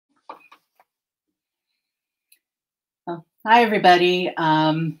Hi, everybody.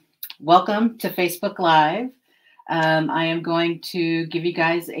 Welcome to Facebook Live. I am going to give you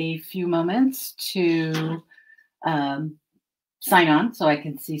guys a few moments to sign on so I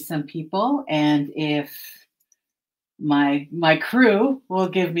can see some people. And if my crew will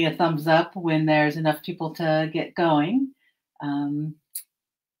give me a thumbs up when there's enough people to get going,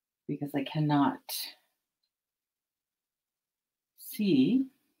 because I cannot see.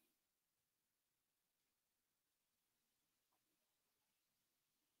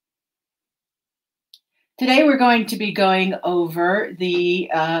 Today we're going to be going over the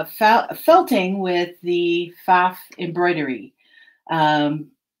felting with the Pfaff embroidery. So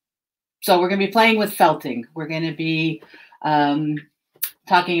we're going to be playing with felting. We're going to be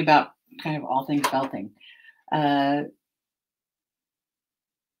talking about kind of all things felting. So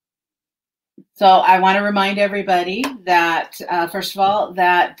I want to remind everybody that, first of all,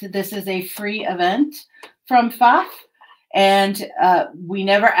 that this is a free event from Pfaff. And we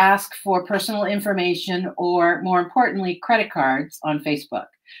never ask for personal information or, more importantly, credit cards on Facebook.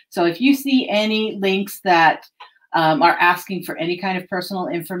 So if you see any links that are asking for any kind of personal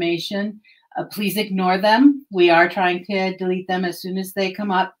information, please ignore them. We are trying to delete them as soon as they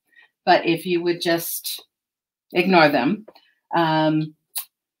come up. But if you would just ignore them. All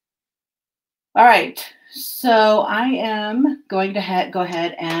right. So I am going to go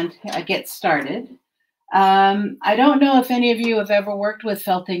ahead and get started. I don't know if any of you have ever worked with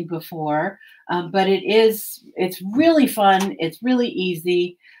felting before, but it's really fun. It's really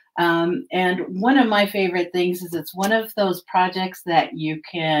easy. And one of my favorite things is it's one of those projects that you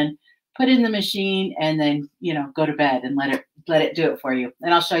can put in the machine and then, go to bed and let it do it for you.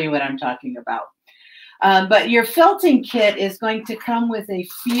 And I'll show you what I'm talking about. But your felting kit is going to come with a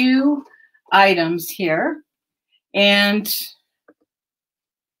few items here. And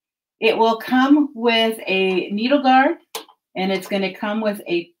it will come with a needle guard, and it's going to come with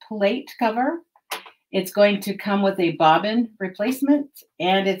a plate cover. It's going to come with a bobbin replacement,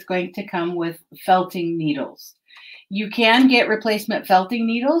 and it's going to come with felting needles. You can get replacement felting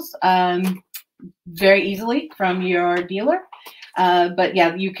needles very easily from your dealer. But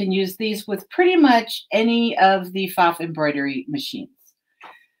yeah, you can use these with pretty much any of the Pfaff embroidery machines.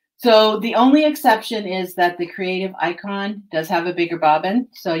 So the only exception is that the creative icon does have a bigger bobbin.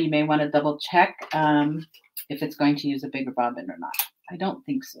 So you may want to double check if it's going to use a bigger bobbin or not. I don't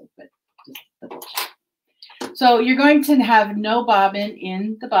think so, but just double check. So you're going to have no bobbin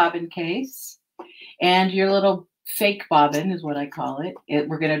in the bobbin case. And your little fake bobbin is what I call it.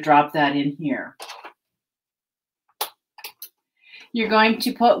 We're going to drop that in here. You're going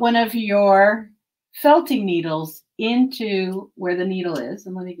to put one of your felting needles into where the needle is.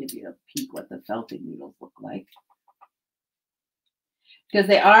 And let me give you a peek what the felting needles look like. Because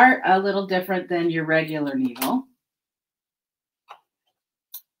they are a little different than your regular needle.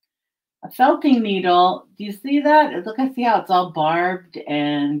 A felting needle, do you see that? Look, I see how it's all barbed,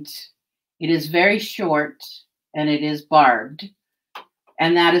 and it is very short and it is barbed.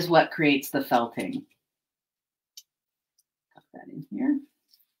 And that is what creates the felting. Put that in here.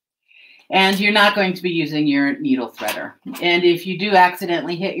 And you're not going to be using your needle threader. And if you do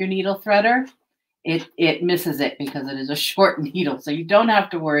accidentally hit your needle threader, it misses it because it is a short needle. So you don't have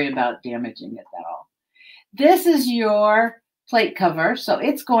to worry about damaging it at all. This is your plate cover. So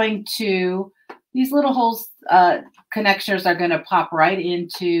it's going to, these little holes, connectors are going to pop right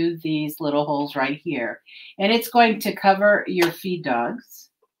into these little holes right here. And it's going to cover your feed dogs.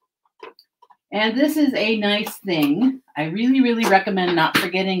 And this is a nice thing. I really, really recommend not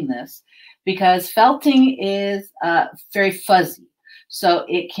forgetting this, because felting is very fuzzy, so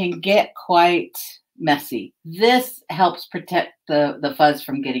it can get quite messy. This helps protect the fuzz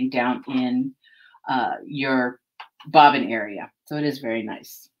from getting down in your bobbin area, so it is very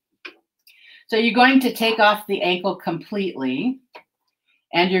nice. So you're going to take off the ankle completely,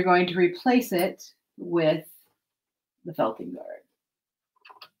 and you're going to replace it with the felting guard.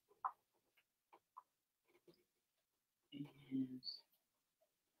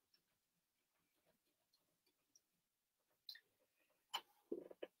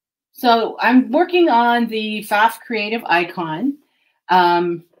 So I'm working on the Pfaff creative icon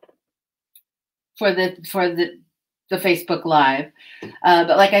for the Facebook Live.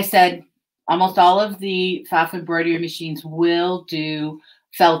 But like I said, almost all of the Pfaff embroidery machines will do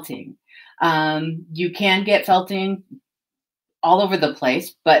felting. You can get felting all over the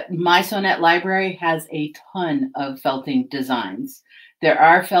place, but my Sonnet library has a ton of felting designs. There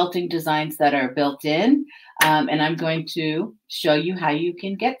are felting designs that are built in, and I'm going to show you how you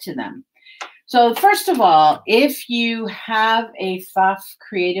can get to them. So first of all, if you have a Pfaff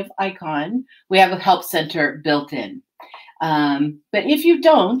creative icon, we have a help center built in. But if you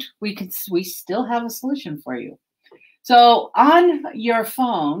don't, we still have a solution for you. So on your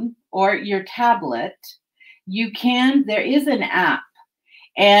phone or your tablet, there is an app,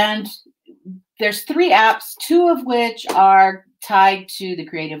 and there's 3 apps, 2 of which are tied to the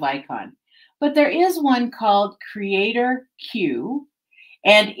creative icon. But there is one called Creator Q,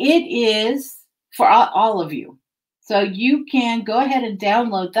 and it is for all of you. So you can go ahead and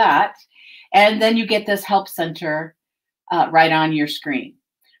download that, and then you get this help center right on your screen.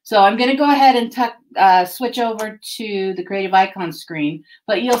 So I'm going to go ahead and switch over to the creative icon screen,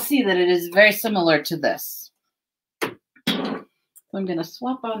 but you'll see that it is very similar to this. So I'm going to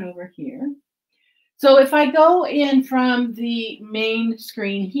swap on over here. So if I go in from the main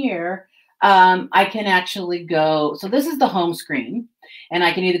screen here, I can actually go, so this is the home screen, and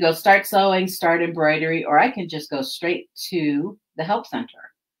I can either go start sewing, start embroidery, or I can just go straight to the help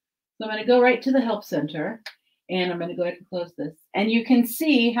center. So I'm going to go right to the help center, and I'm going to go ahead and close this. And you can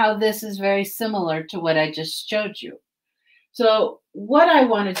see how this is very similar to what I just showed you. So what I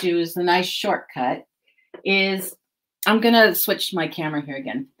want to do is the nice shortcut is, I'm going to switch my camera here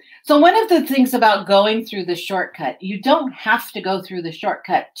again. So one of the things about going through the shortcut, you don't have to go through the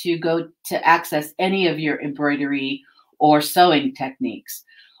shortcut to go to access any of your embroidery or sewing techniques.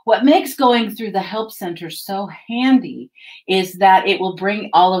 What makes going through the help center so handy is that it will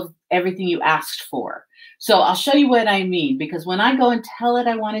bring all of everything you asked for. So I'll show you what I mean, because when I go and tell it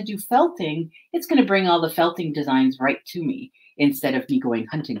I want to do felting, it's going to bring all the felting designs right to me instead of me going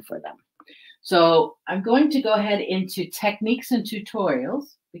hunting for them. So I'm going to go ahead into techniques and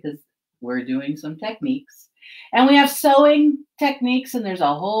tutorials, because we're doing some techniques. And we have sewing techniques, and there's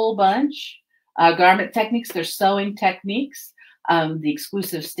a whole bunch. Garment techniques, there's sewing techniques, the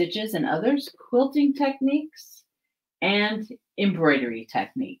exclusive stitches and others, quilting techniques, and embroidery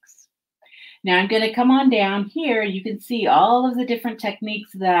techniques. Now I'm going to come on down here. You can see all of the different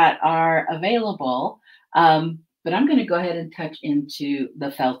techniques that are available, but I'm going to go ahead and touch into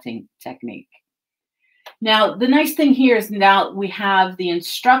the felting technique. Now, the nice thing here is now we have the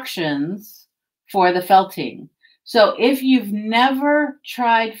instructions for the felting. So if you've never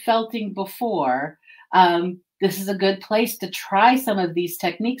tried felting before, this is a good place to try some of these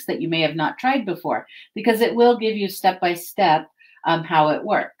techniques that you may have not tried before, because it will give you step-by-step how it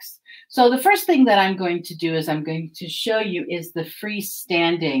works. So the first thing that I'm going to do is I'm going to show you is the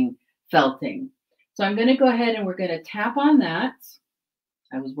freestanding felting. So I'm going to go ahead and we're going to tap on that.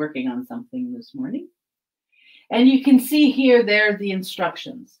 I was working on something this morning. And you can see here, there are the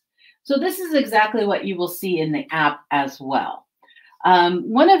instructions. So this is exactly what you will see in the app as well.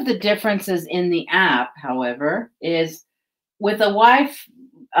 One of the differences in the app, however, is with a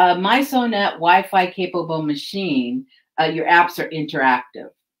MySewNet Wi-Fi capable machine, your apps are interactive.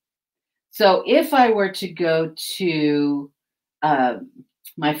 So if I were to go to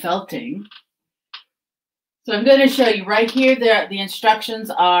my felting, so I'm going to show you right here, the instructions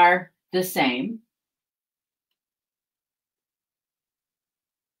are the same.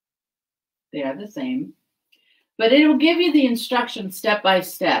 They are the same, but it will give you the instructions step by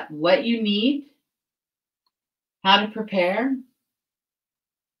step, what you need, how to prepare,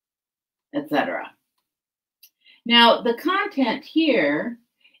 etc. Now, the content here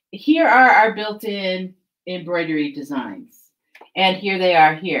are our built-in embroidery designs, and here they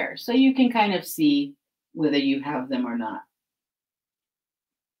are here. So you can kind of see whether you have them or not.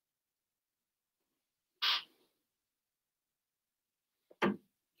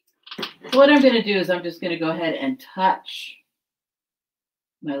 So what I'm going to do is I'm just going to go ahead and touch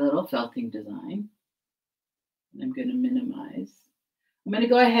my little felting design. And I'm going to minimize. I'm going to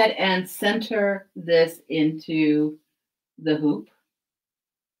go ahead and center this into the hoop.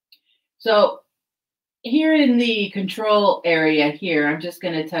 So here in the control area here, I'm just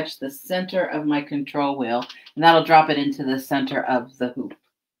going to touch the center of my control wheel, and that'll drop it into the center of the hoop.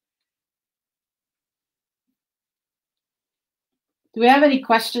 Do we have any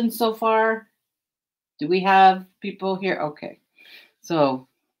questions so far? Do we have people here? Okay. So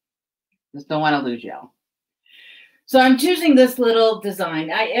just don't want to lose y'all. So I'm choosing this little design.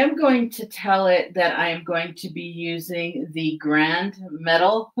 I am going to tell it that I am going to be using the grand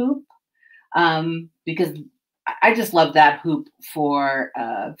metal hoop because I just love that hoop for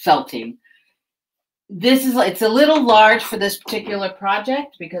felting. It's a little large for this particular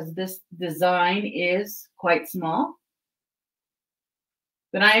project because this design is quite small.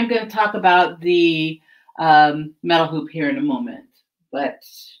 But I am going to talk about the metal hoop here in a moment. But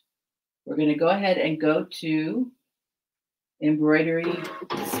we're going to go ahead and go to embroidery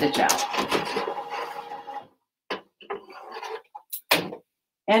stitch out.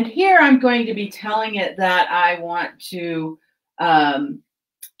 And here I'm going to be telling it that I want to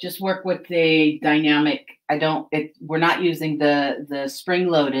just work with the dynamic. We're not using the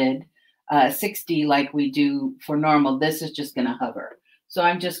spring-loaded 60 like we do for normal. This is just going to hover. So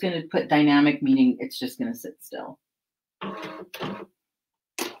I'm just going to put dynamic, meaning it's just going to sit still. Okay.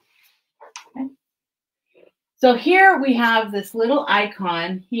 So here we have this little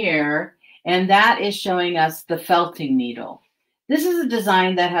icon here, and that is showing us the felting needle. This is a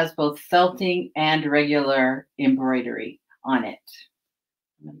design that has both felting and regular embroidery on it.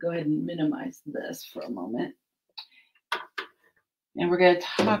 I'm going to go ahead and minimize this for a moment. And we're going to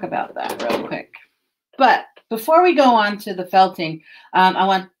talk about that real quick. But before we go on to the felting,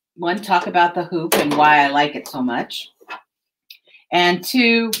 I want to talk about the hoop and why I like it so much. And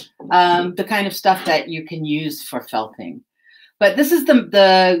two, the kind of stuff that you can use for felting. But this is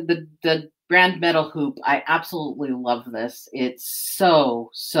the brand metal hoop. I absolutely love this. It's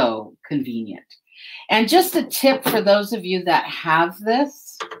so convenient. And just a tip for those of you that have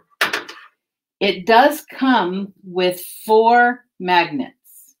this, it does come with 4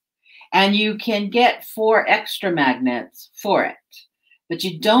 magnets, and you can get 4 extra magnets for it, but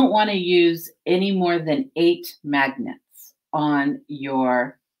you don't want to use any more than 8 magnets on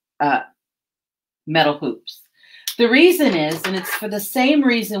your metal hoops. The reason is, and it's for the same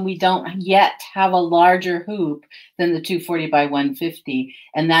reason we don't yet have a larger hoop than the 240 by 150,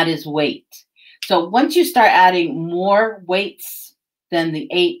 and that is weight. So once you start adding more weights than the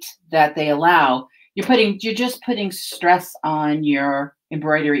 8 that they allow, you're just putting stress on your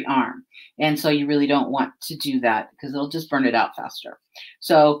embroidery arm. And so you really don't want to do that because it'll just burn it out faster.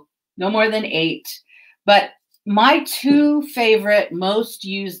 So no more than 8. But my 2 favorite most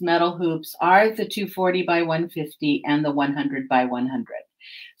used metal hoops are the 240 by 150 and the 100 by 100.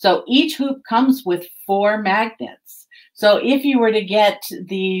 So each hoop comes with 4 magnets. So if you were to get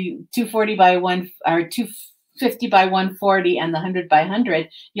the 240 by 1 or 250 by 140 and the 100 by 100,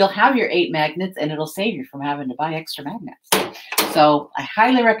 you'll have your 8 magnets, and it'll save you from having to buy extra magnets. So I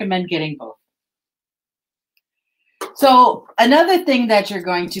highly recommend getting both. So another thing that you're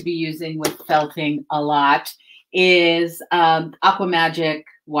going to be using with felting a lot is Aquamagic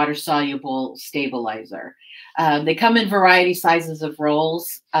water-soluble stabilizer. They come in variety sizes of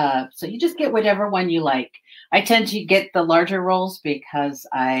rolls, so you just get whatever one you like. I tend to get the larger rolls because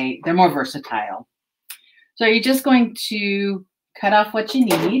they're more versatile. So you're just going to cut off what you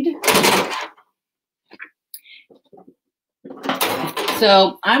need.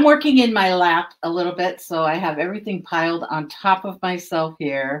 So I'm working in my lap a little bit, so I have everything piled on top of myself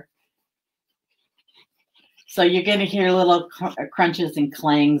here. So you're going to hear little crunches and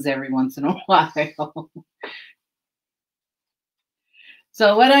clangs every once in a while.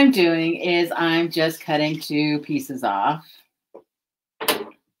 So what I'm doing is I'm just cutting 2 pieces off.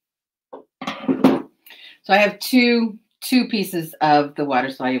 So I have two pieces of the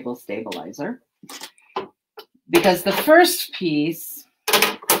water-soluble stabilizer, because the first piece,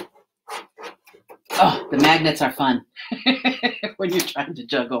 oh, the magnets are fun when you're trying to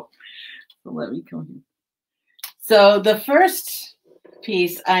juggle. So let me come here. So the first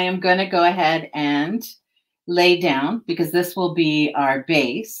piece I am going to go ahead and lay down, because this will be our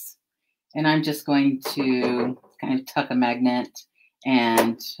base. And I'm just going to kind of tuck a magnet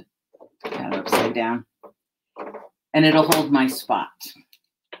and kind of upside down. And it'll hold my spot.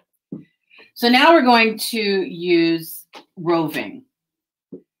 So now we're going to use roving.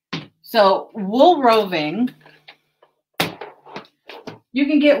 So wool roving, you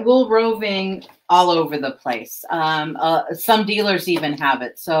can get wool roving all over the place. Some dealers even have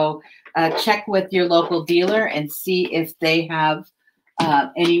it. So check with your local dealer and see if they have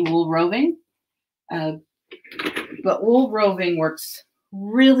any wool roving. But wool roving works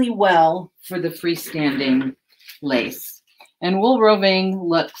really well for the freestanding lace. And wool roving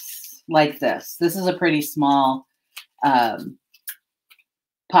looks like this. This is a pretty small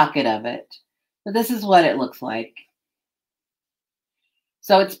pocket of it, but this is what it looks like.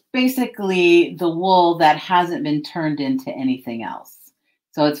 So it's basically the wool that hasn't been turned into anything else.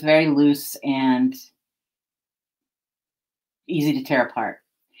 So it's very loose and easy to tear apart.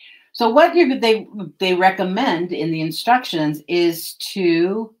 So what they recommend in the instructions is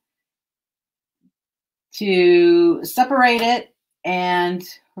to separate it, and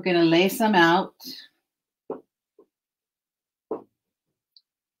we're going to lace them out.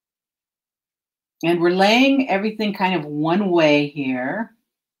 And we're laying everything kind of one way here.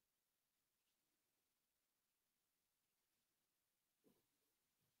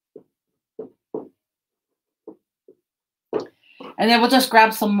 And then we'll just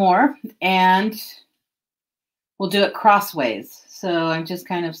grab some more and we'll do it crossways. So I'm just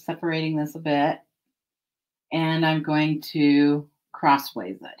kind of separating this a bit. And I'm going to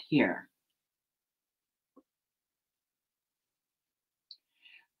crossways it here.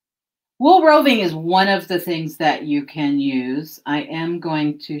 Wool roving is one of the things that you can use. I am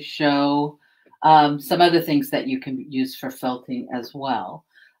going to show some other things that you can use for felting as well.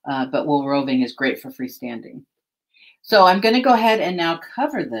 But wool roving is great for freestanding. So I'm going to go ahead and now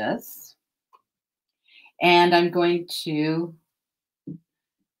cover this. And I'm going to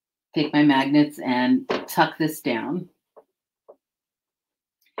take my magnets and tuck this down.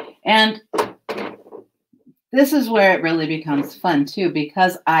 And this is where it really becomes fun too,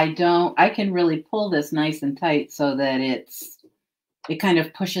 because I can really pull this nice and tight so that it kind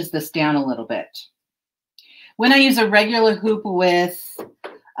of pushes this down a little bit. When I use a regular hoop with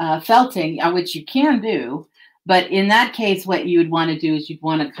felting, which you can do, but in that case, what you would want to do is you'd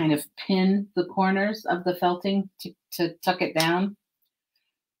want to kind of pin the corners of the felting to tuck it down.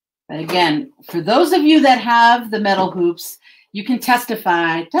 But again, for those of you that have the metal hoops, you can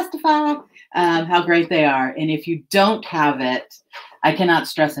testify how great they are. And if you don't have it, I cannot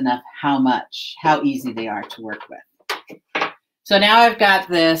stress enough how easy they are to work with. So now I've got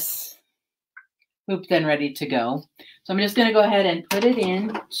this hoop then ready to go. So I'm just going to go ahead and put it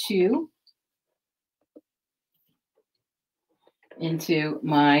into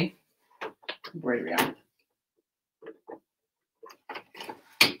my embroidery yarn.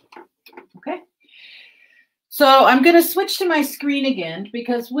 Okay. So I'm going to switch to my screen again,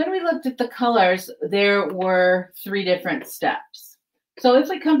 because when we looked at the colors, there were 3 different steps. So if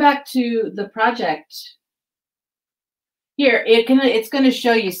we come back to the project here, it's going to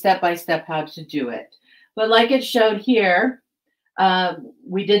show you step by step how to do it. But like it showed here,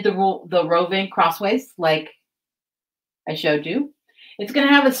 we did the roving crossways like I showed you. It's going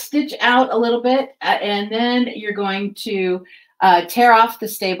to have a stitch out a little bit, and then you're going to tear off the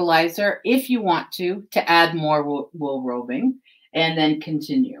stabilizer if you want to add more wool roving, and then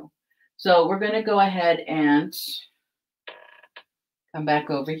continue. So we're going to go ahead and come back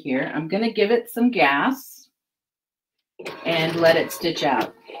over here. I'm going to give it some gas and let it stitch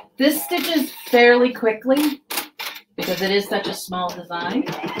out. This stitches fairly quickly because it is such a small design.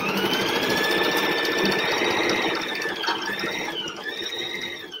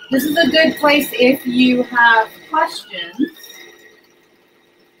 This is a good place if you have questions.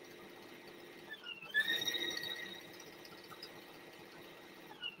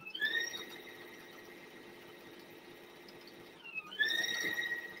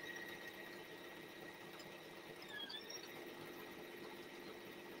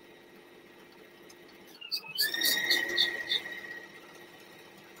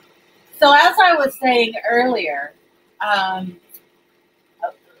 So as I was saying earlier,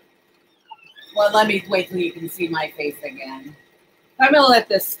 well, let me wait till you can see my face again. I'm going to let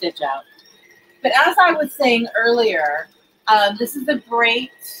this stitch out. But as I was saying earlier, this is a great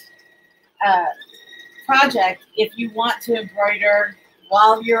project if you want to embroider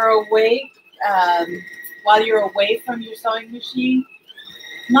while you're away from your sewing machine.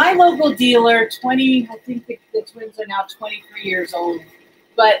 My local dealer, I think the twins are now 23 years old,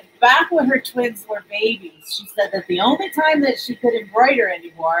 but back when her twins were babies, she said that the only time that she could embroider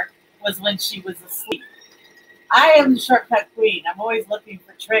anymore was when she was asleep. I am the shortcut queen. I'm always looking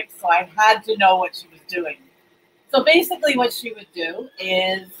for tricks, so I had to know what she was doing. So basically what she would do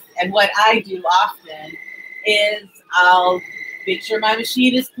is, and what I do often, is I'll make sure my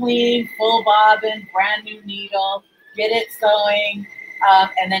machine is clean, full bobbin, brand new needle, get it sewing,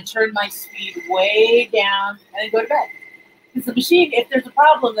 and then turn my speed way down and then go to bed. Because the machine, if there's a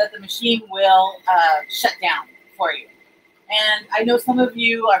problem, that the machine will shut down for you. And I know some of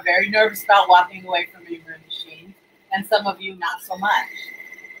you are very nervous about walking away from your machine, and some of you not so much.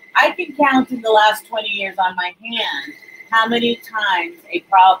 I can count in the last 20 years on my hand how many times a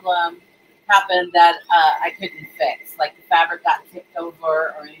problem happened that I couldn't fix, like the fabric got tipped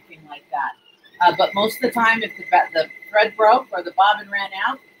over or anything like that. But most of the time, if the thread broke or the bobbin ran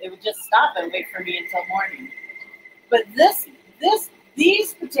out, it would just stop and wait for me until morning. But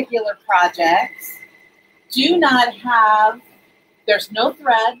these particular projects do not have, there's no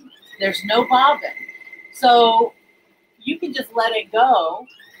thread, there's no bobbin. So you can just let it go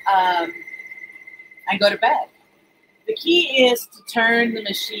and go to bed. The key is to turn the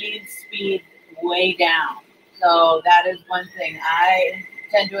machine speed way down. So that is one thing. I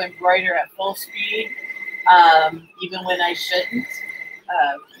tend to embroider at full speed, even when I shouldn't,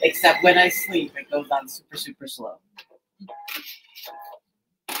 except when I sleep, it goes on super, super slow.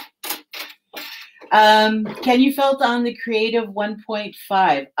 Can you felt on the Creative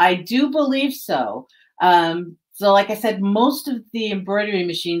 1.5? I do believe so. So like I said, most of the embroidery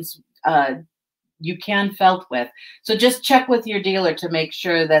machines you can felt with. So just check with your dealer to make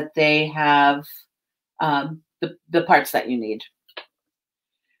sure that they have the parts that you need.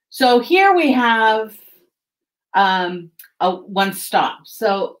 So here we have one stop.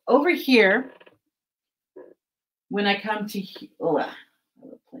 So over here, when I come to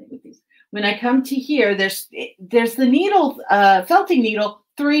when I come to here, there's the needle, felting needle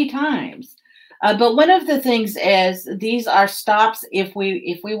 3 times. But one of the things is these are stops if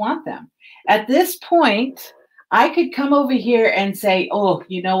we want them. At this point, I could come over here and say, oh,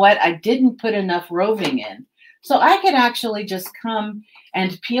 you know what? I didn't put enough roving in. So I could actually just come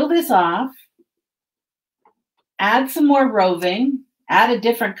and peel this off, add some more roving, add a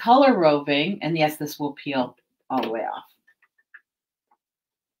different color roving, and yes, this will peel all the way off.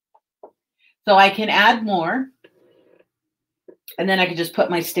 So I can add more, and then I can just put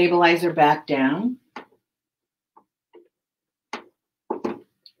my stabilizer back down.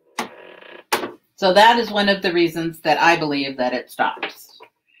 So that is one of the reasons that I believe that it stops.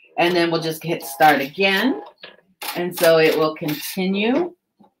 And then we'll just hit start again. And so it will continue.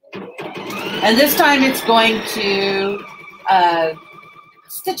 And this time it's going to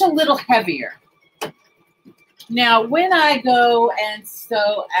stitch a little heavier. Now, when I go and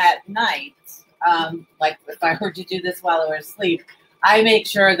sew at night, like if I were to do this while I was asleep, I make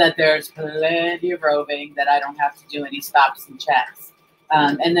sure that there's plenty of roving, that I don't have to do any stops and checks.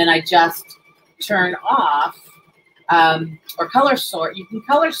 And then I just turn off or color sort. You can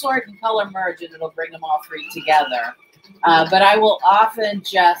color sort and color merge, and it'll bring them all 3 together. But I will often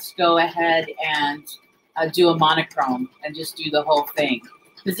just go ahead and do a monochrome and just do the whole thing.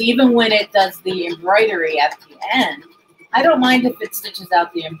 Because even when it does the embroidery at the end, I don't mind if it stitches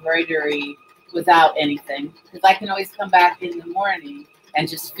out the embroidery without anything, because I can always come back in the morning and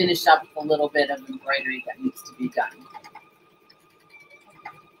just finish up a little bit of embroidery that needs to be done.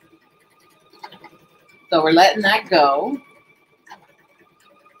 So we're letting that go.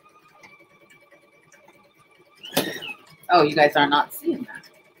 Oh, you guys are not seeing that.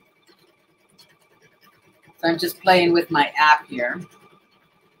 So I'm just playing with my app here.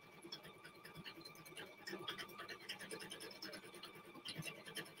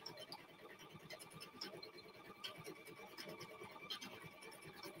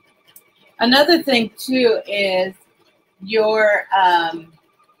 Another thing too is your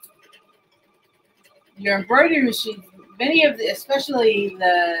embroidery machines. Many of the, especially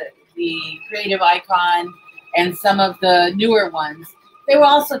the Creative Icon and some of the newer ones, they will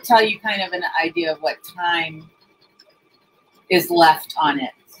also tell you kind of an idea of what time is left on it.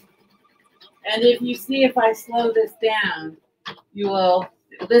 And if you see, if I slow this down, you will.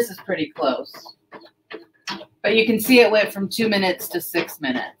 This is pretty close, but you can see it went from 2 minutes to 6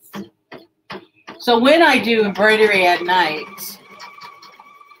 minutes. So when I do embroidery at night,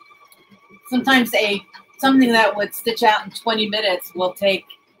 sometimes something that would stitch out in 20 minutes it'll take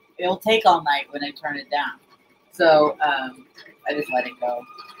all night when I turn it down. So I just let it go.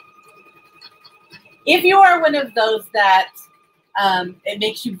 If you are one of those that it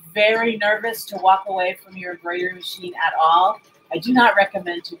makes you very nervous to walk away from your embroidery machine at all, I do not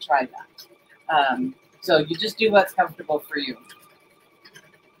recommend to try that. So you just do what's comfortable for you.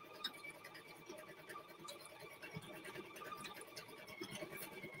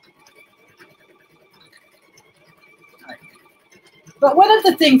 But one of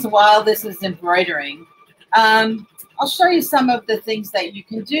the things while this is embroidering, I'll show you some of the things that you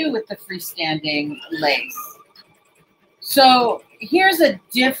can do with the freestanding lace. So here's a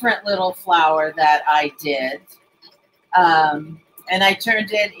different little flower that I did. And I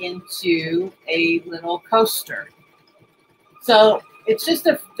turned it into a little coaster. So it's just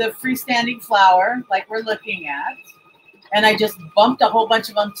the freestanding flower like we're looking at. And I just bumped a whole bunch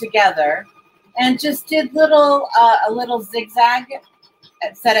of them together and just did a little zigzag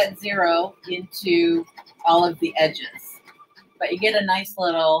set at 0 into all of the edges. But you get a nice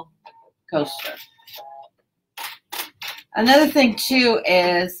little coaster. Another thing too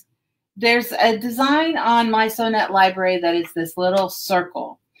is there's a design on my Sewnet library that is this little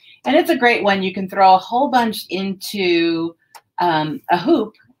circle. And it's a great one. You can throw a whole bunch into a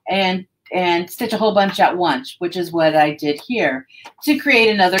hoop and stitch a whole bunch at once, which is what I did here to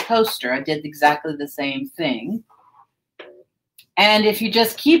create another coaster. I did exactly the same thing. And if you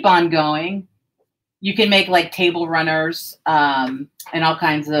just keep on going, you can make like table runners and all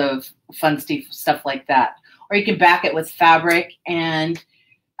kinds of fun stuff like that. Or you can back it with fabric and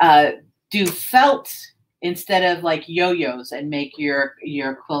do felt instead of like yo-yos and make your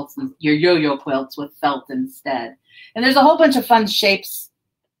quilts, your yo-yo quilts with felt instead. And there's a whole bunch of fun shapes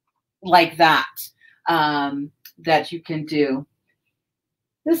like that that you can do.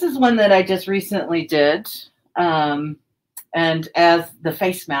 This is one that I just recently did, and as the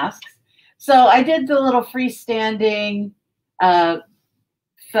face masks. So I did the little freestanding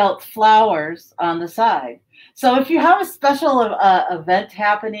felt flowers on the side. So if you have a special event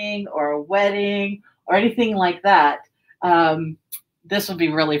happening or a wedding or anything like that, this would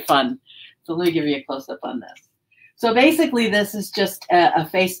be really fun. So let me give you a close-up on this. So basically this is just a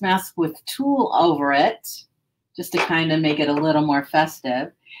face mask with tulle over it, just to kind of make it a little more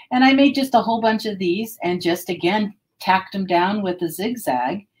festive. And I made just a whole bunch of these and just, again, tacked them down with a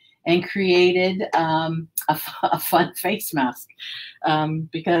zigzag and created a fun face mask.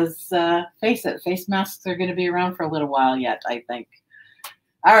 Because face it, face masks are going to be around for a little while yet, I think.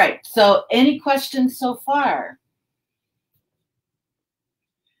 All right, so any questions so far?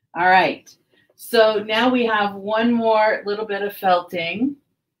 All right, so now we have one more little bit of felting.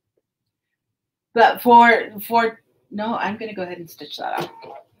 But no, I'm going to go ahead and stitch that up.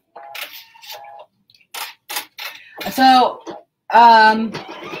 So,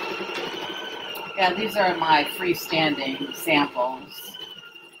 yeah, these are my freestanding samples,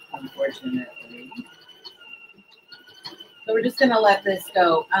 unfortunately. So we're just going to let this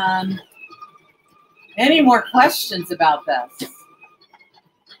go. Any more questions about this?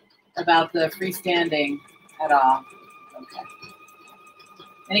 About the freestanding at all? Okay.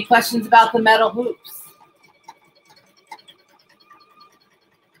 Any questions about the metal hoops?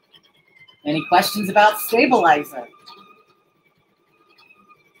 Any questions about stabilizer?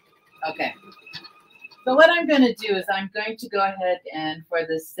 Okay. So what I'm going to do is I'm going to go ahead and, for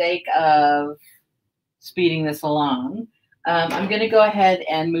the sake of speeding this along, I'm going to go ahead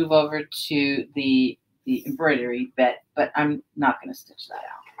and move over to the embroidery bit, but I'm not going to stitch that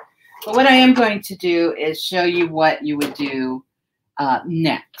out. But what I am going to do is show you what you would do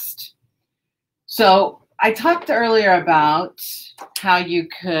next. So I talked earlier about how you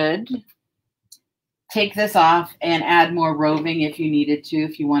could take this off and add more roving if you needed to,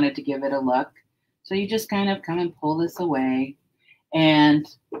 if you wanted to give it a look. So you just kind of come and pull this away and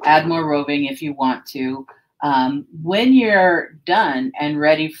add more roving if you want to. When you're done and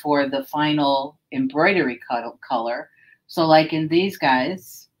ready for the final embroidery color, so like in these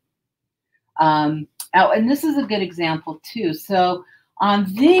guys, oh, and this is a good example too. So on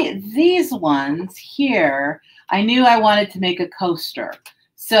these ones here, I knew I wanted to make a coaster.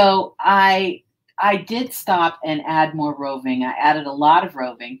 So I did stop and add more roving. I added a lot of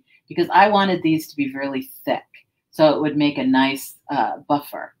roving because I wanted these to be really thick, so it would make a nice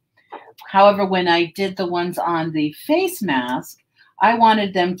buffer. However, when I did the ones on the face mask, I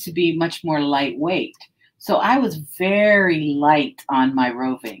wanted them to be much more lightweight. So I was very light on my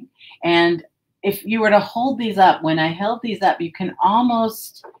roving. And if you were to hold these up, when I held these up, you can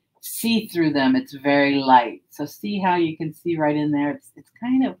almost see through them. It's very light. So see how you can see right in there? It's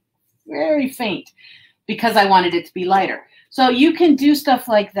kind of very faint because I wanted it to be lighter. So you can do stuff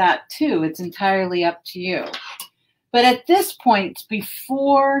like that too. It's entirely up to you. But at this point,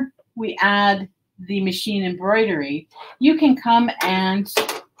 before we add the machine embroidery, you can come and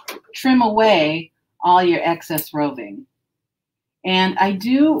trim away all your excess roving. And I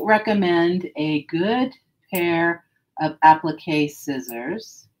do recommend a good pair of applique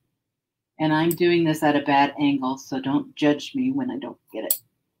scissors. And I'm doing this at a bad angle, so don't judge me when I don't get it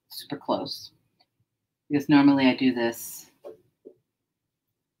super close. Because normally I do this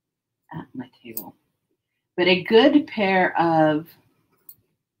at my table. But a good pair of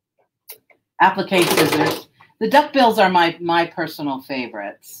applique scissors. The duckbills are my personal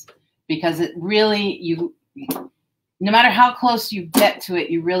favorites because it really, no matter how close you get to it,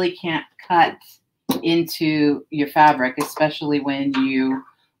 you really can't cut into your fabric, especially when you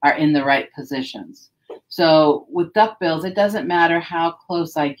are in the right positions. So with duckbills, it doesn't matter how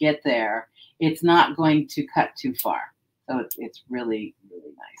close I get there. It's not going to cut too far. So it's really, really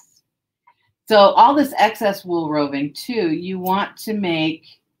nice. So all this excess wool roving too, you want to make,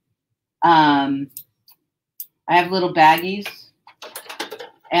 I have little baggies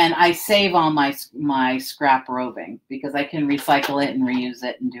and I save all my scrap roving because I can recycle it and reuse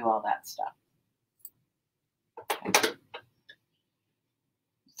it and do all that stuff. Okay.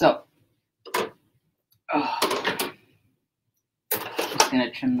 So, just going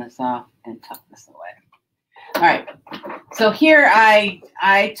to trim this off and tuck this away. All right. So here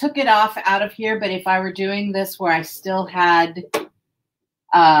I took it off out of here, but if I were doing this where I still had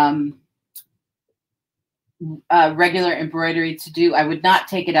regular embroidery to do, I would not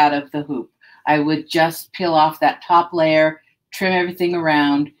take it out of the hoop. I would just peel off that top layer, trim everything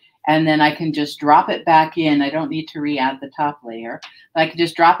around, and then I can just drop it back in. I don't need to re-add the top layer. I can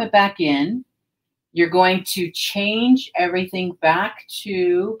just drop it back in You're going to change everything back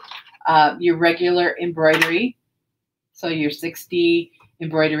to your regular embroidery. So your 60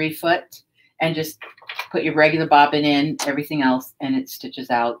 embroidery foot, and just put your regular bobbin in, everything else, and it stitches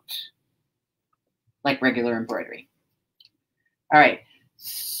out like regular embroidery. All right.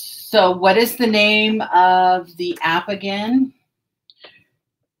 So what is the name of the app again?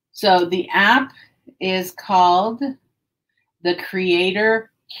 So the app is called the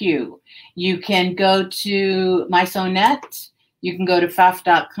Creator Q. You can go to MySewNet, you can go to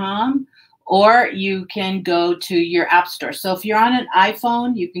pfaff.com, or you can go to your app store. So if you're on an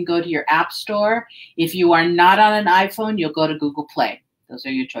iPhone, you can go to your app store. If you are not on an iPhone, you'll go to Google Play. Those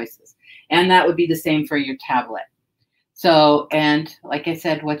are your choices. And that would be the same for your tablet. So, and like I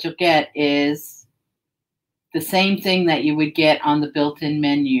said, what you'll get is the same thing that you would get on the built-in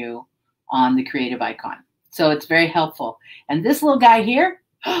menu on the creative icon. So it's very helpful. And this little guy here,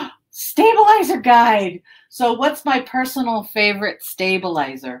 stabilizer guide. So what's my personal favorite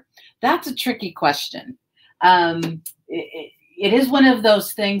stabilizer? That's a tricky question. It is one of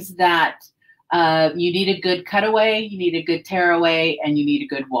those things that you need a good cutaway, you need a good tear away, and you need a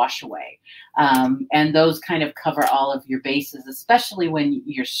good wash away. And those kind of cover all of your bases, especially when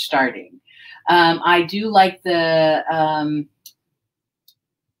you're starting. I do like the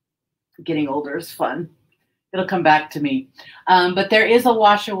getting older is fun. It'll come back to me. But there is a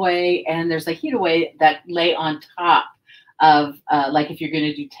wash away and there's a heat away that lay on top of like if you're going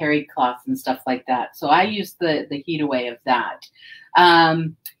to do terry cloths and stuff like that. So I use the heat away of that.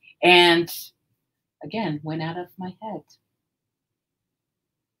 And again, went out of my head.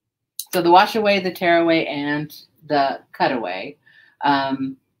 So the wash away, the tear away, and the cutaway.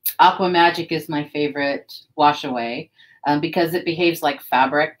 Aqua Magic is my favorite wash away because it behaves like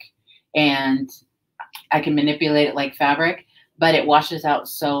fabric and I can manipulate it like fabric, but it washes out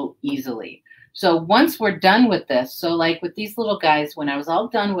so easily. So once we're done with this, so like with these little guys, when I was all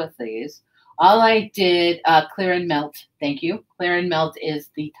done with these, all I did, clear and melt, thank you. Clear and melt is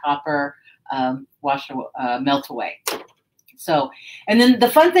the topper melt away. So, and then the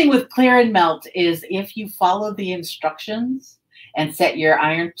fun thing with clear and melt is if you follow the instructions and set your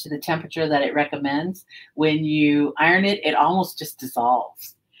iron to the temperature that it recommends, when you iron it, it almost just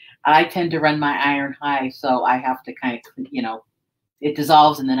dissolves. I tend to run my iron high, so I have to kind of, you know, it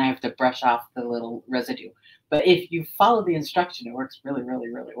dissolves and then I have to brush off the little residue. But if you follow the instruction, it works really, really,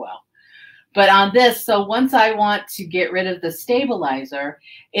 really well. But on this, so once I want to get rid of the stabilizer,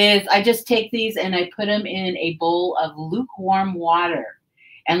 is I just take these and I put them in a bowl of lukewarm water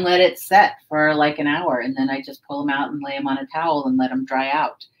and let it set for like an hour. And then I just pull them out and lay them on a towel and let them dry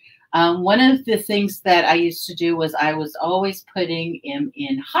out. One of the things that I used to do was I was always putting them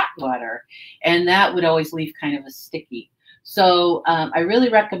in hot water, and that would always leave kind of a sticky. So I really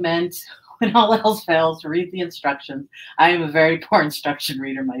recommend, when all else fails, read the instructions. I am a very poor instruction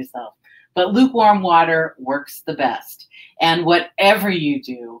reader myself, but lukewarm water works the best. And whatever you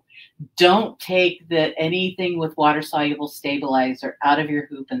do, don't take anything with water-soluble stabilizer out of your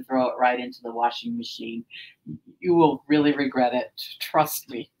hoop and throw it right into the washing machine. You will really regret it. Trust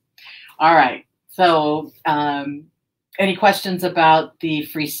me. All right. So any questions about the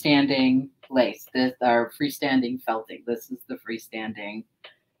freestanding lace? Our freestanding felting. This is the freestanding.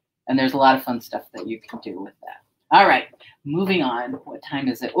 And there's a lot of fun stuff that you can do with that. All right. Moving on. What time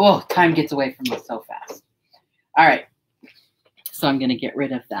is it? Oh, time gets away from me so fast. All right. So I'm going to get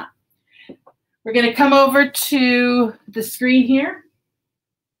rid of that. We're going to come over to the screen here.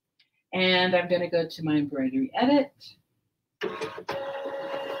 And I'm going to go to my embroidery edit.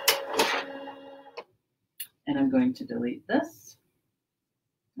 And I'm going to delete this.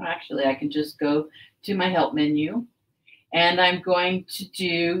 Actually, I can just go to my help menu. And I'm going to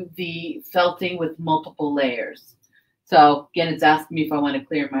do the felting with multiple layers. So again, it's asking me if I want to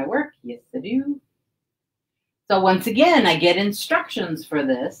clear my work. Yes, I do. So once again, I get instructions for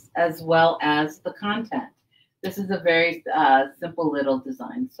this as well as the content. This is a very simple little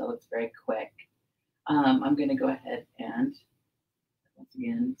design, so it's very quick. I'm going to go ahead and once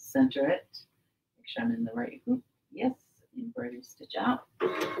again center it. Make sure I'm in the right hoop. Yes, embroidery stitch out.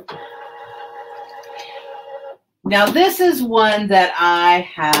 Now this is one that I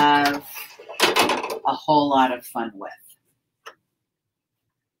have a whole lot of fun with.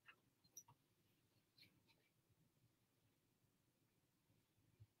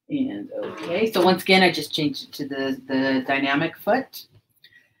 And okay, so once again, I just changed it to the dynamic foot.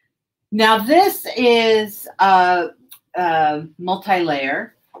 Now this is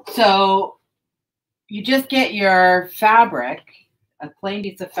multi-layer. So you just get your fabric, a plain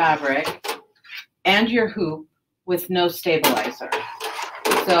piece of fabric, and your hoop with no stabilizer.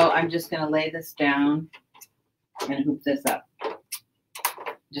 So I'm just going to lay this down and hoop this up.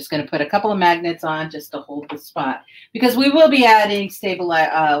 Just going to put a couple of magnets on just to hold the spot because we will be adding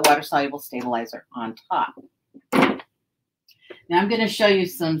water-soluble stabilizer on top. Now I'm going to show you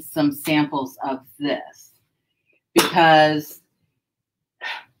some samples of this because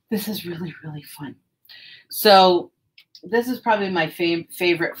this is really, really fun. So this is probably my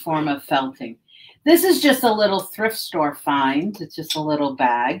favorite form of felting. This is just a little thrift store find. It's just a little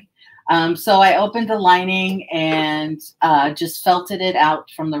bag. So I opened the lining and just felted it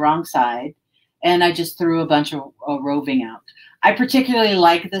out from the wrong side. And I just threw a bunch of roving out. I particularly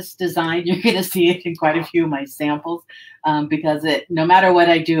like this design. You're going to see it in quite a few of my samples because no matter what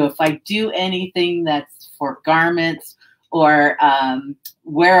I do, if I do anything that's for garments or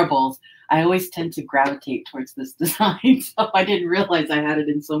wearables, I always tend to gravitate towards this design. So I didn't realize I had it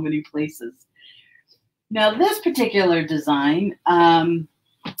in so many places. Now this particular design,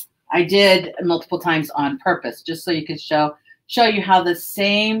 I did multiple times on purpose, just so you could show you how the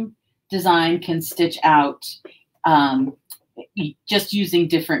same design can stitch out just using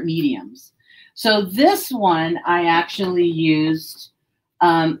different mediums. So this one, I actually used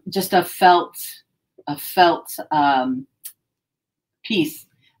just a felt piece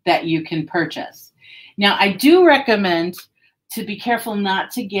that you can purchase. Now, I do recommend to be careful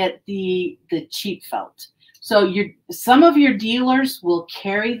not to get the cheap felt. So some of your dealers will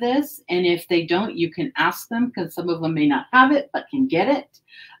carry this, and if they don't, you can ask them because some of them may not have it but can get it.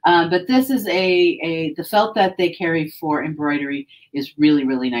 But this is the felt that they carry for embroidery is really,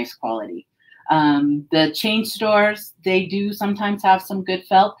 really nice quality. The chain stores, they do sometimes have some good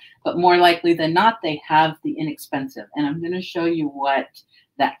felt, but more likely than not, they have the inexpensive. And I'm going to show you what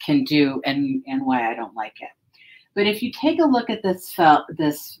that can do and why I don't like it. But if you take a look at this felt,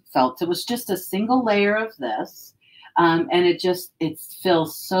 it was just a single layer of this, and it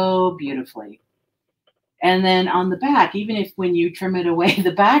fills so beautifully. And then on the back, even if when you trim it away,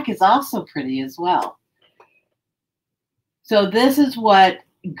 the back is also pretty as well. So this is what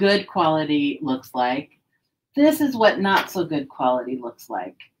good quality looks like. This is what not so good quality looks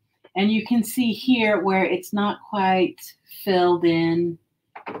like. And you can see here where it's not quite filled in.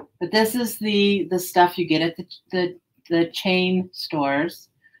 But this is the stuff you get at the chain stores.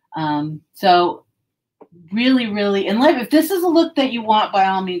 So really, really, and if this is a look that you want, by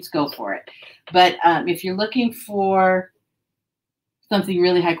all means, go for it. But if you're looking for something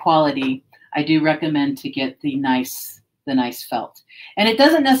really high quality, I do recommend to get the nice felt. And it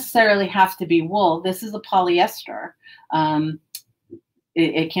doesn't necessarily have to be wool. This is a polyester.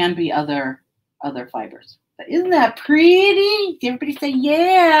 It can be other fibers. Isn't that pretty? Everybody say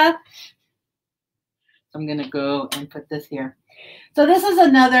yeah. I'm going to go and put this here. So this is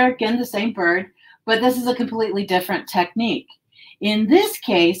another, again, the same bird, but this is a completely different technique. In this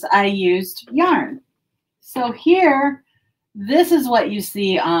case, I used yarn. So here, this is what you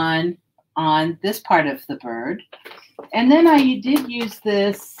see on this part of the bird. And then I did use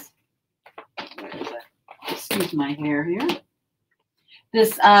this, where is it? Excuse my hair here.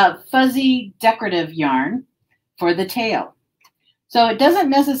 This fuzzy decorative yarn for the tail. So it doesn't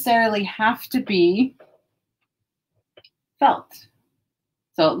necessarily have to be felt.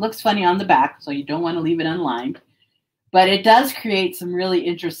 So it looks funny on the back, so you don't want to leave it unlined. But it does create some really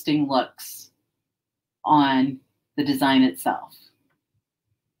interesting looks on the design itself.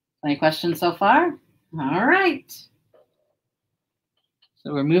 Any questions so far? All right.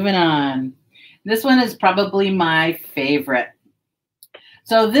 So we're moving on. This one is probably my favorite.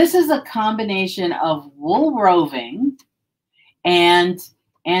 So this is a combination of wool roving and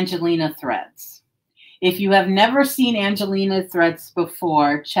Angelina threads. If you have never seen Angelina threads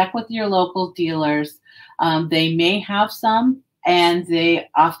before, check with your local dealers. They may have some, and they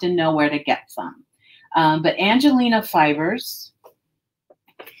often know where to get some. But Angelina fibers,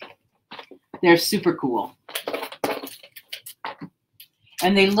 they're super cool.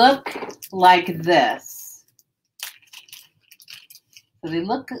 And they look like this. So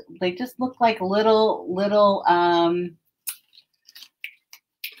they just look like little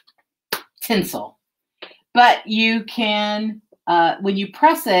tinsel. But you can, when you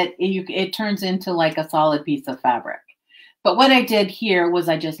press it, it turns into like a solid piece of fabric. But what I did here was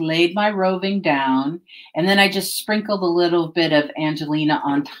I just laid my roving down, and then I just sprinkled a little bit of Angelina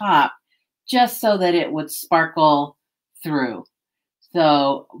on top, just so that it would sparkle through.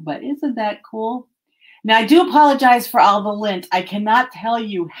 So, but isn't that cool? Now, I do apologize for all the lint. I cannot tell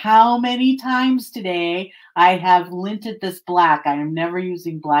you how many times today I have linted this black. I am never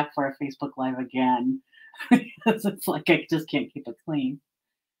using black for a Facebook Live again. Because it's like I just can't keep it clean.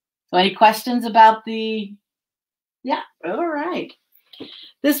 So any questions about the, yeah, all right.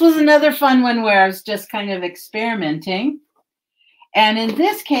 This was another fun one where I was just kind of experimenting. And in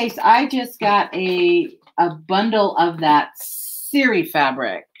this case, I just got a bundle of that sari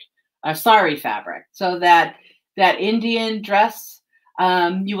fabric. So that Indian dress,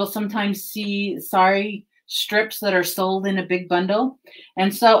 you will sometimes see sari strips that are sold in a big bundle.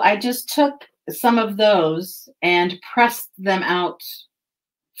 And so I just took some of those and pressed them out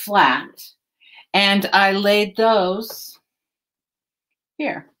flat. And I laid those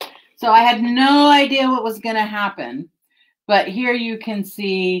here. So I had no idea what was going to happen. But here you can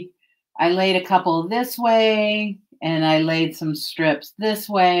see I laid a couple this way, and I laid some strips this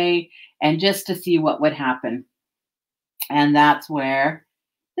way, and just to see what would happen. And that's where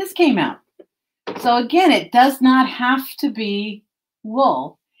this came out. So again, it does not have to be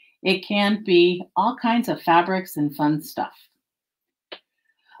wool. It can be all kinds of fabrics and fun stuff.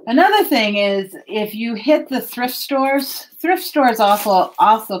 Another thing is if you hit the thrift stores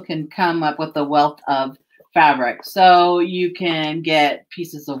also can come up with a wealth of fabric. So you can get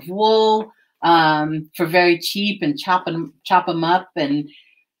pieces of wool for very cheap and chop them up. And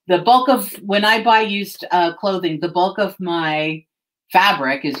the bulk of, when I buy used clothing, the bulk of my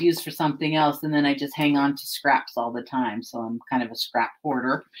fabric is used for something else. And then I just hang on to scraps all the time. So I'm kind of a scrap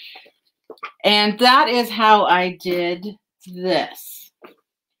hoarder. And that is how I did this.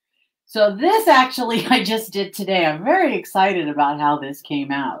 So this actually I just did today. I'm very excited about how this came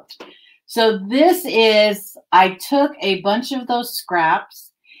out. So this is, I took a bunch of those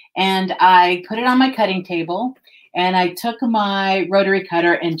scraps and I put it on my cutting table, and I took my rotary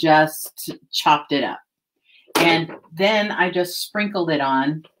cutter and just chopped it up. And then I just sprinkled it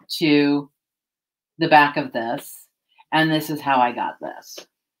on to the back of this. And this is how I got this.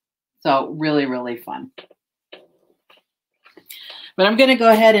 So really, really fun. But I'm going to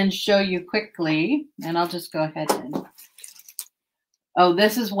go ahead and show you quickly, and I'll just go ahead and, oh,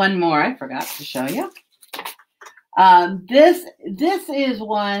 this is one more I forgot to show you. This is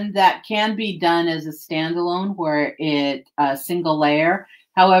one that can be done as a standalone where it single layer.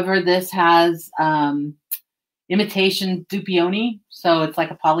 However, this has imitation dupioni, so it's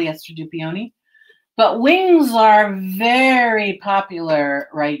like a polyester dupioni. But wings are very popular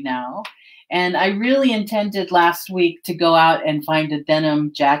right now. And I really intended last week to go out and find a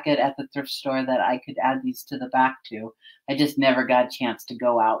denim jacket at the thrift store that I could add these to the back to. I just never got a chance to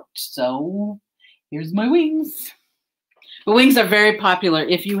go out. So here's my wings. The wings are very popular.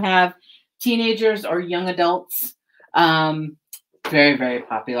 If you have teenagers or young adults, very, very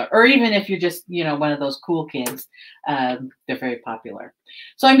popular. Or even if you're just, you know, one of those cool kids, they're very popular.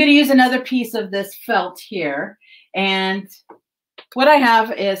 So I'm going to use another piece of this felt here. And what I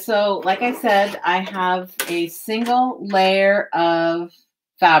have is, so like I said, I have a single layer of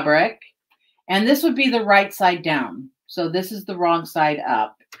fabric, and this would be the right side down. So this is the wrong side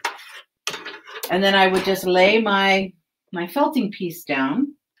up. And then I would just lay my felting piece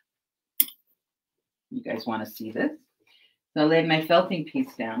down. You guys want to see this? So I laid my felting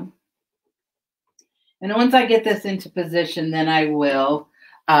piece down. And once I get this into position, then I will,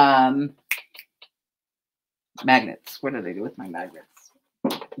 magnets. What do they do with my magnets?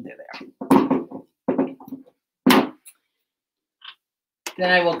 They're there.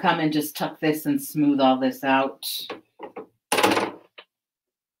 Then I will come and just tuck this and smooth all this out.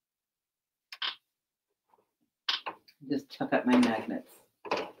 Just tuck up my magnets.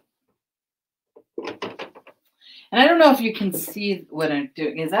 And I don't know if you can see what I'm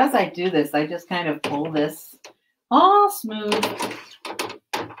doing, is as I do this, I just kind of pull this all smooth.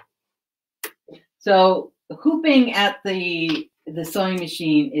 So hooping at the sewing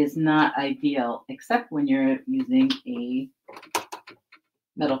machine is not ideal, except when you're using a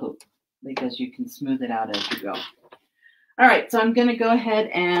metal hoop, because you can smooth it out as you go. All right, so I'm going to go ahead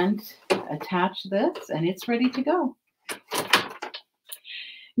and attach this, and it's ready to go.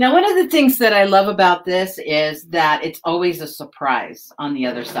 Now, one of the things that I love about this is that it's always a surprise on the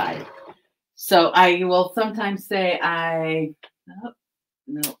other side. So I will sometimes say I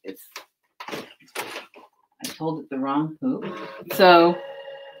told it the wrong hoop. So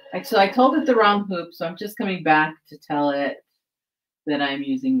I told it the wrong hoop, so I'm just coming back to tell it that I'm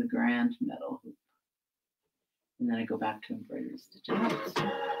using the grand metal hoop. And then I go back to embroidery stitching out.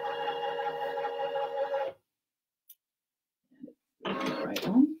 Right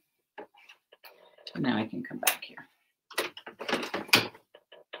on. And now I can come back here.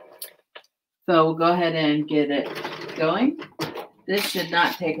 So we'll go ahead and get it going. This should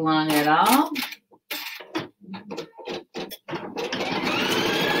not take long at all.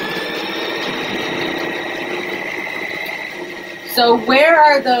 So where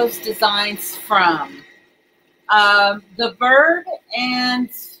are those designs from? The bird And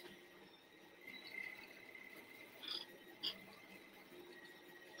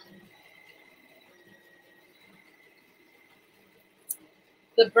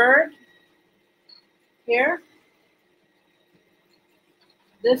the bird here,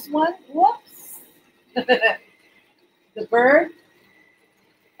 this one, whoops, the bird,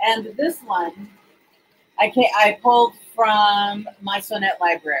 and this one, I pulled from my Sonnet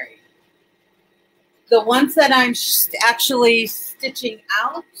library. The ones that I'm actually stitching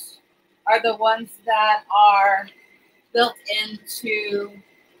out are the ones that are built into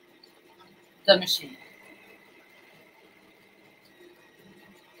the machine.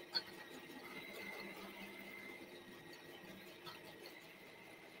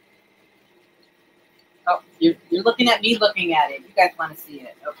 Oh, you're looking at me looking at it. You guys want to see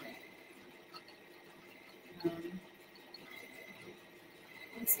it. Okay. I'm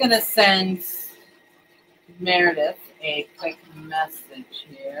just going to send Meredith a quick message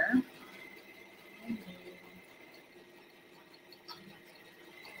here.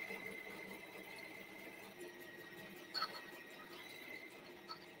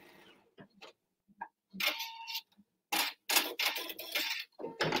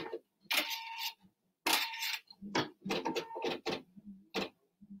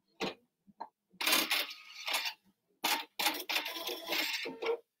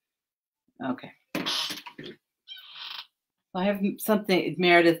 Okay. I have something,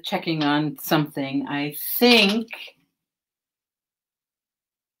 Meredith checking on something. I think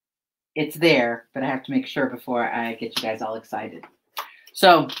it's there, but I have to make sure before I get you guys all excited.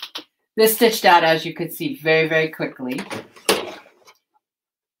 So this stitched out, as you could see, very, very quickly.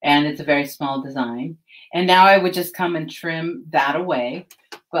 And it's a very small design. And now I would just come and trim that away.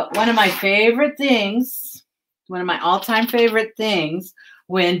 But one of my favorite things, one of my all-time favorite things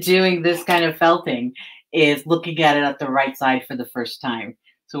when doing this kind of felting is looking at it at the right side for the first time.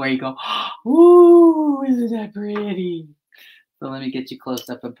 So where you go, ooh, isn't that pretty? So let me get you close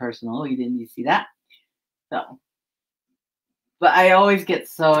up and personal. Oh, you see that? So, but I always get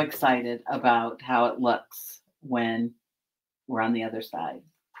so excited about how it looks when we're on the other side.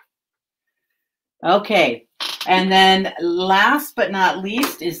 Okay, and then last but not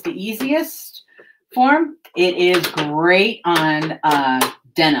least is the easiest form. It is great on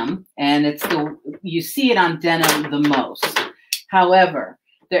denim, and it's you see it on denim the most. However,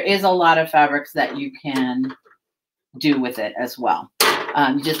 there is a lot of fabrics that you can do with it as well.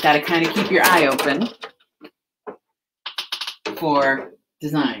 You just got to kind of keep your eye open for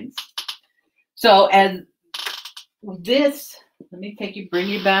designs. So as this, let me bring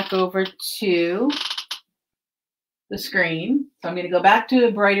you back over to the screen. So I'm going to go back to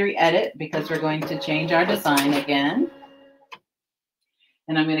embroidery edit because we're going to change our design again.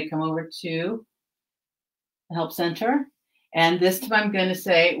 And I'm going to come over to the Help Center. And this time I'm going to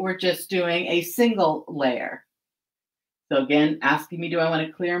say we're just doing a single layer. So again, asking me, do I want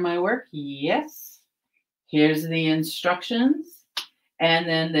to clear my work? Yes. Here's the instructions. And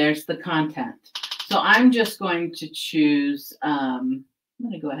then there's the content. So I'm just going to choose, I'm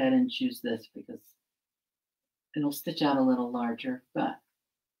going to go ahead and choose this because it'll stitch out a little larger, but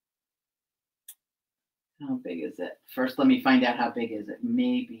how big is it? First, let me find out how big is it.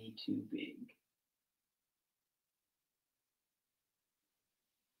 Maybe too big.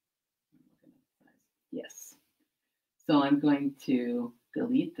 Yes. So I'm going to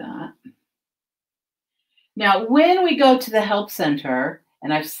delete that. Now, when we go to the Help Center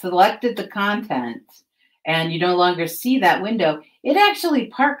and I've selected the content and you no longer see that window, it actually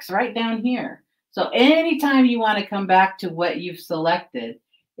parks right down here. So anytime you want to come back to what you've selected,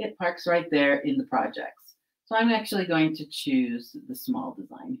 it parks right there in the projects. So I'm actually going to choose the small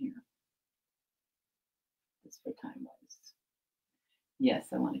design here. Just for time-wise. Yes,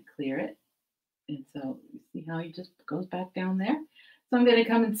 I want to clear it. And so you see how he just goes back down there? So I'm going to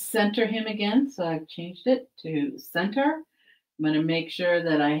come and center him again. So I've changed it to center. I'm going to make sure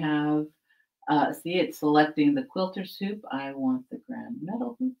that I have, see it's selecting the quilter's hoop. I want the grand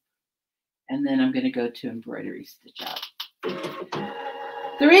metal hoop. And then I'm going to go to embroidery stitch out.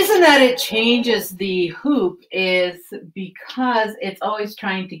 The reason that it changes the hoop is because it's always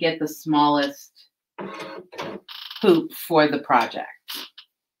trying to get the smallest hoop for the project.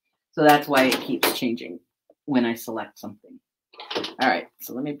 So that's why it keeps changing when I select something. All right,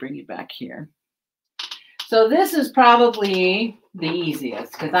 so let me bring you back here. So this is probably the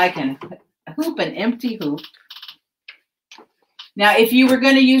easiest because I can hoop an empty hoop. Now, if you were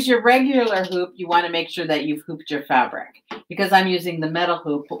going to use your regular hoop, you want to make sure that you've hooped your fabric. Because I'm using the metal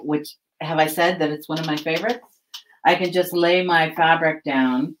hoop, which, have I said that it's one of my favorites? I can just lay my fabric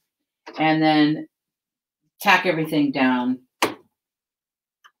down and then tack everything down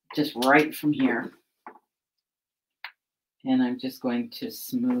just right from here. And I'm just going to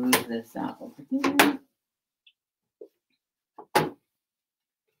smooth this out over here.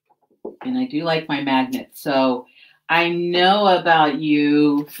 And I do like my magnets. So I know about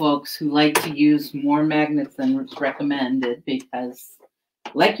you folks who like to use more magnets than what's recommended because,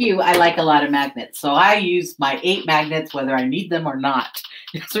 like you, I like a lot of magnets. So I use my 8 magnets whether I need them or not.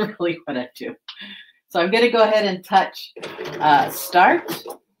 It's really what I do. So I'm going to go ahead and touch start.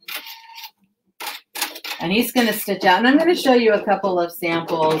 And he's going to stitch out. And I'm going to show you a couple of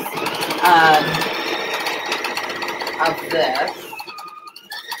samples of this.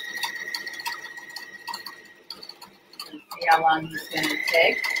 See how long he's going to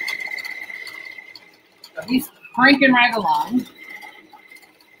take. So he's cranking right along.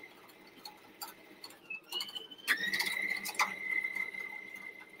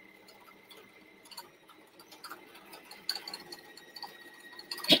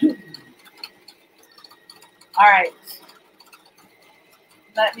 All right.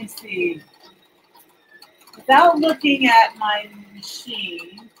 Let me see. Without looking at my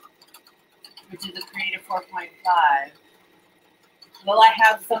machine, which is a Creative 4.5, will I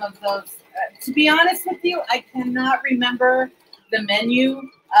have some of those? To be honest with you, I cannot remember the menu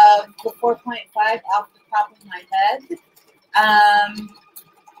of the 4.5 off the top of my head.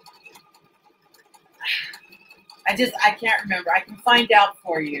 I can't remember. I can find out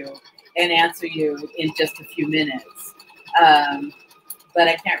for you and answer you in just a few minutes. But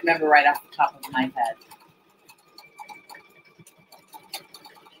I can't remember right off the top of my head.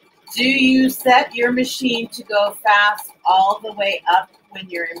 Do you set your machine to go fast all the way up when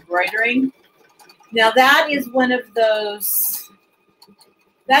you're embroidering? Now that is one of those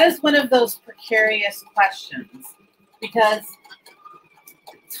precarious questions, because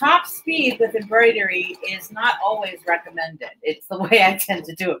top speed with embroidery is not always recommended. It's the way I tend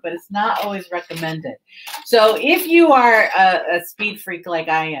to do it, but it's not always recommended. So if you are a speed freak like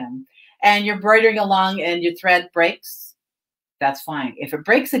I am, and you're embroidering along and your thread breaks, that's fine. If it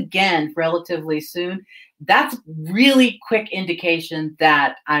breaks again relatively soon, that's really quick indication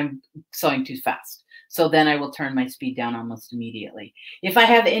that I'm sewing too fast. So then I will turn my speed down almost immediately. If I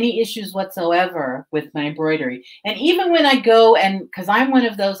have any issues whatsoever with my embroidery, and even when I go and, because I'm one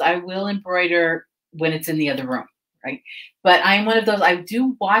of those, I will embroider when it's in the other room, right? But I'm one of those, I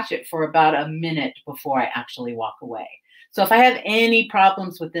do watch it for about a minute before I actually walk away. So if I have any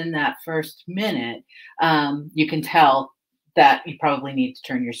problems within that first minute, you can tell that you probably need to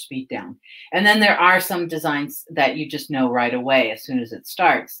turn your speed down. And then there are some designs that you just know right away as soon as it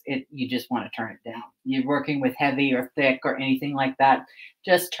starts, you just want to turn it down. You're working with heavy or thick or anything like that,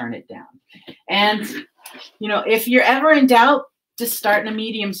 just turn it down. And, you know, if you're ever in doubt, just start in a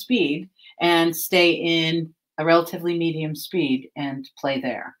medium speed and stay in a relatively medium speed and play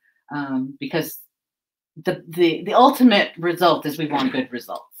there. Because the ultimate result is we want good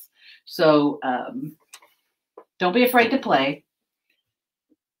results. So, don't be afraid to play,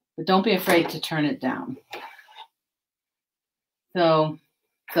 but don't be afraid to turn it down. So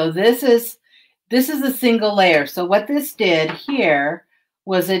this is a single layer. So what this did here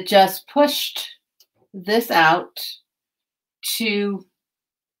was it just pushed this out to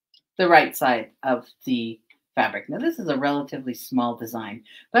the right side of the fabric. Now this is a relatively small design,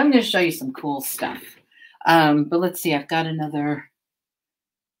 but I'm going to show you some cool stuff. But let's see, I've got another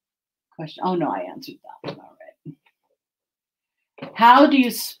question. Oh no, I answered that one already. How do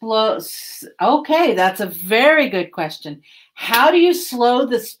you slow? Okay, that's a very good question. How do you slow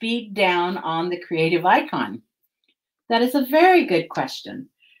the speed down on the creative icon? That is a very good question.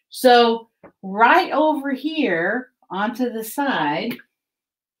 So right over here onto the side,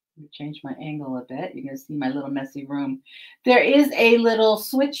 let me change my angle a bit. You're going to see my little messy room. There is a little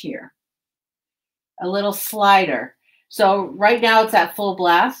switch here, a little slider. So right now it's at full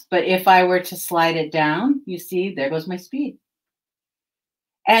blast, but if I were to slide it down, you see, there goes my speed.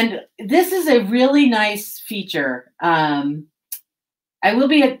 And this is a really nice feature. I will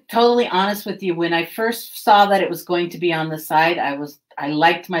be totally honest with you. When I first saw that it was going to be on the side, I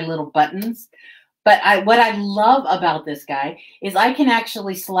liked my little buttons. But what I love about this guy is I can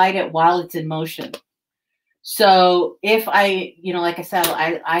actually slide it while it's in motion. So if I, you know, like I said,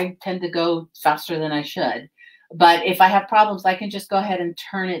 I tend to go faster than I should. But if I have problems, I can just go ahead and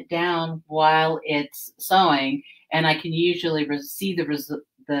turn it down while it's sewing, and I can usually see the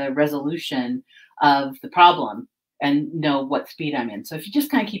resolution of the problem and know what speed I'm in. So if you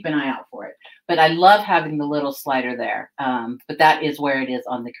just kind of keep an eye out for it. But I love having the little slider there. But that is where it is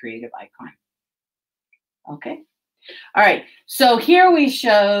on the creative icon. Okay. All right. So here we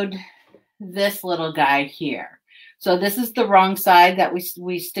showed this little guy here. So this is the wrong side that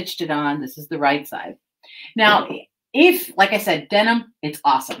we stitched it on. This is the right side. Now, if, like I said, denim, it's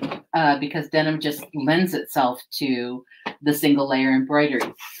awesome because denim just lends itself to the single layer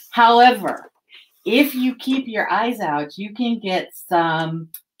embroidery. However, if you keep your eyes out, you can get some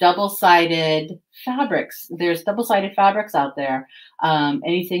double-sided fabrics. There's double-sided fabrics out there,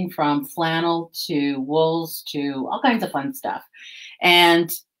 anything from flannel to wools to all kinds of fun stuff.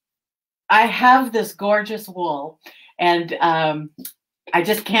 And I have this gorgeous wool, and I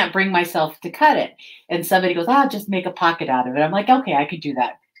just can't bring myself to cut it. And somebody goes, "Oh, just make a pocket out of it." I'm like, okay, I could do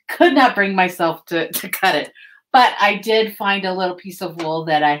that. Could not bring myself to cut it. But I did find a little piece of wool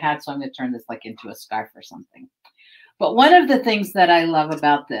that I had, so I'm going to turn this like into a scarf or something. But one of the things that I love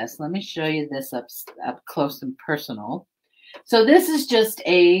about this, let me show you this up close and personal. So this is just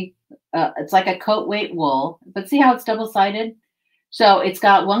it's like a coat weight wool, but see how it's double-sided? So it's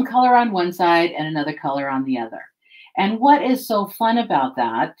got one color on one side and another color on the other. And what is so fun about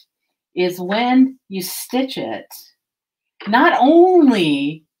that is when you stitch it, not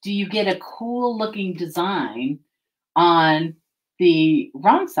only do you get a cool looking design on the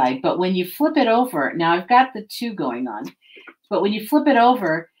wrong side, but when you flip it over, now I've got the two going on, but when you flip it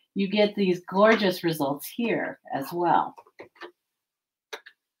over, you get these gorgeous results here as well.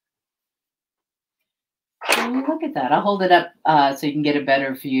 So look at that. I'll hold it up so you can get a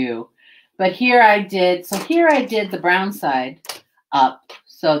better view. But here I did the brown side up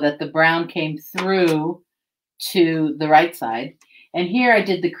so that the brown came through to the right side. And here I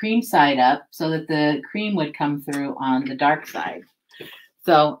did the cream side up so that the cream would come through on the dark side.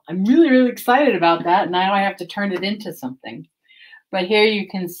 So I'm really, really excited about that. Now I have to turn it into something. But here you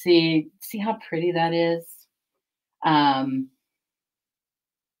can see how pretty that is.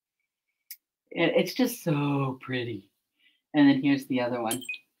 It's just so pretty. And then here's the other one.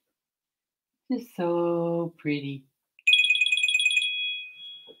 Just so pretty.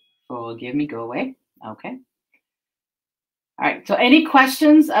 Forgive me, go away. Okay. All right, so any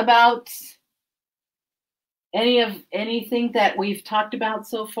questions about anything that we've talked about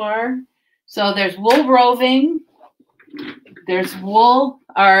so far? So there's wool roving, there's wool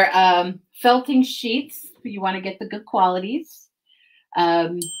or felting sheets. You want to get the good qualities.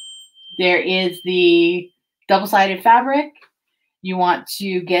 There is the double-sided fabric. You want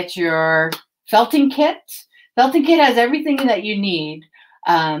to get your felting kit. Felting kit has everything that you need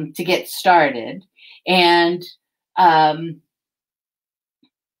to get started. And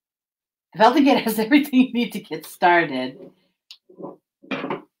the felting kit has everything you need to get started.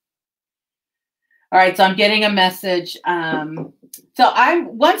 All right, so I'm getting a message.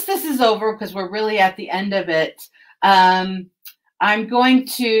 Once this is over, because we're really at the end of it, I'm going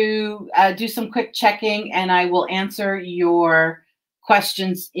to do some quick checking, and I will answer your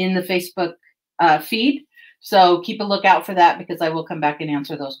questions in the Facebook feed. So keep a lookout for that because I will come back and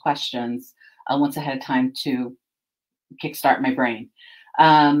answer those questions once ahead of time to kickstart my brain.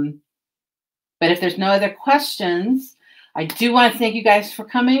 But if there's no other questions, I do want to thank you guys for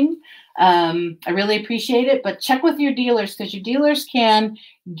coming. I really appreciate it, but check with your dealers because your dealers can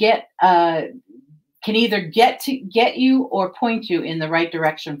either get you or point you in the right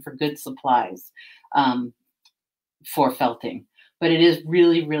direction for good supplies for felting. But it is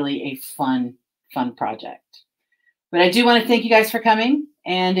really, really a fun project. But I do want to thank you guys for coming.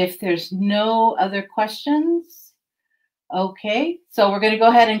 And if there's no other questions, okay. So we're going to go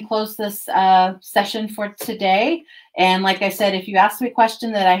ahead and close this session for today. And like I said, if you ask me a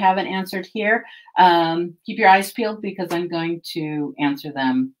question that I haven't answered here, keep your eyes peeled because I'm going to answer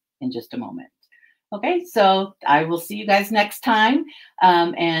them in just a moment. Okay, so I will see you guys next time,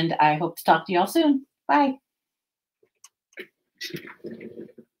 and I hope to talk to you all soon. Bye.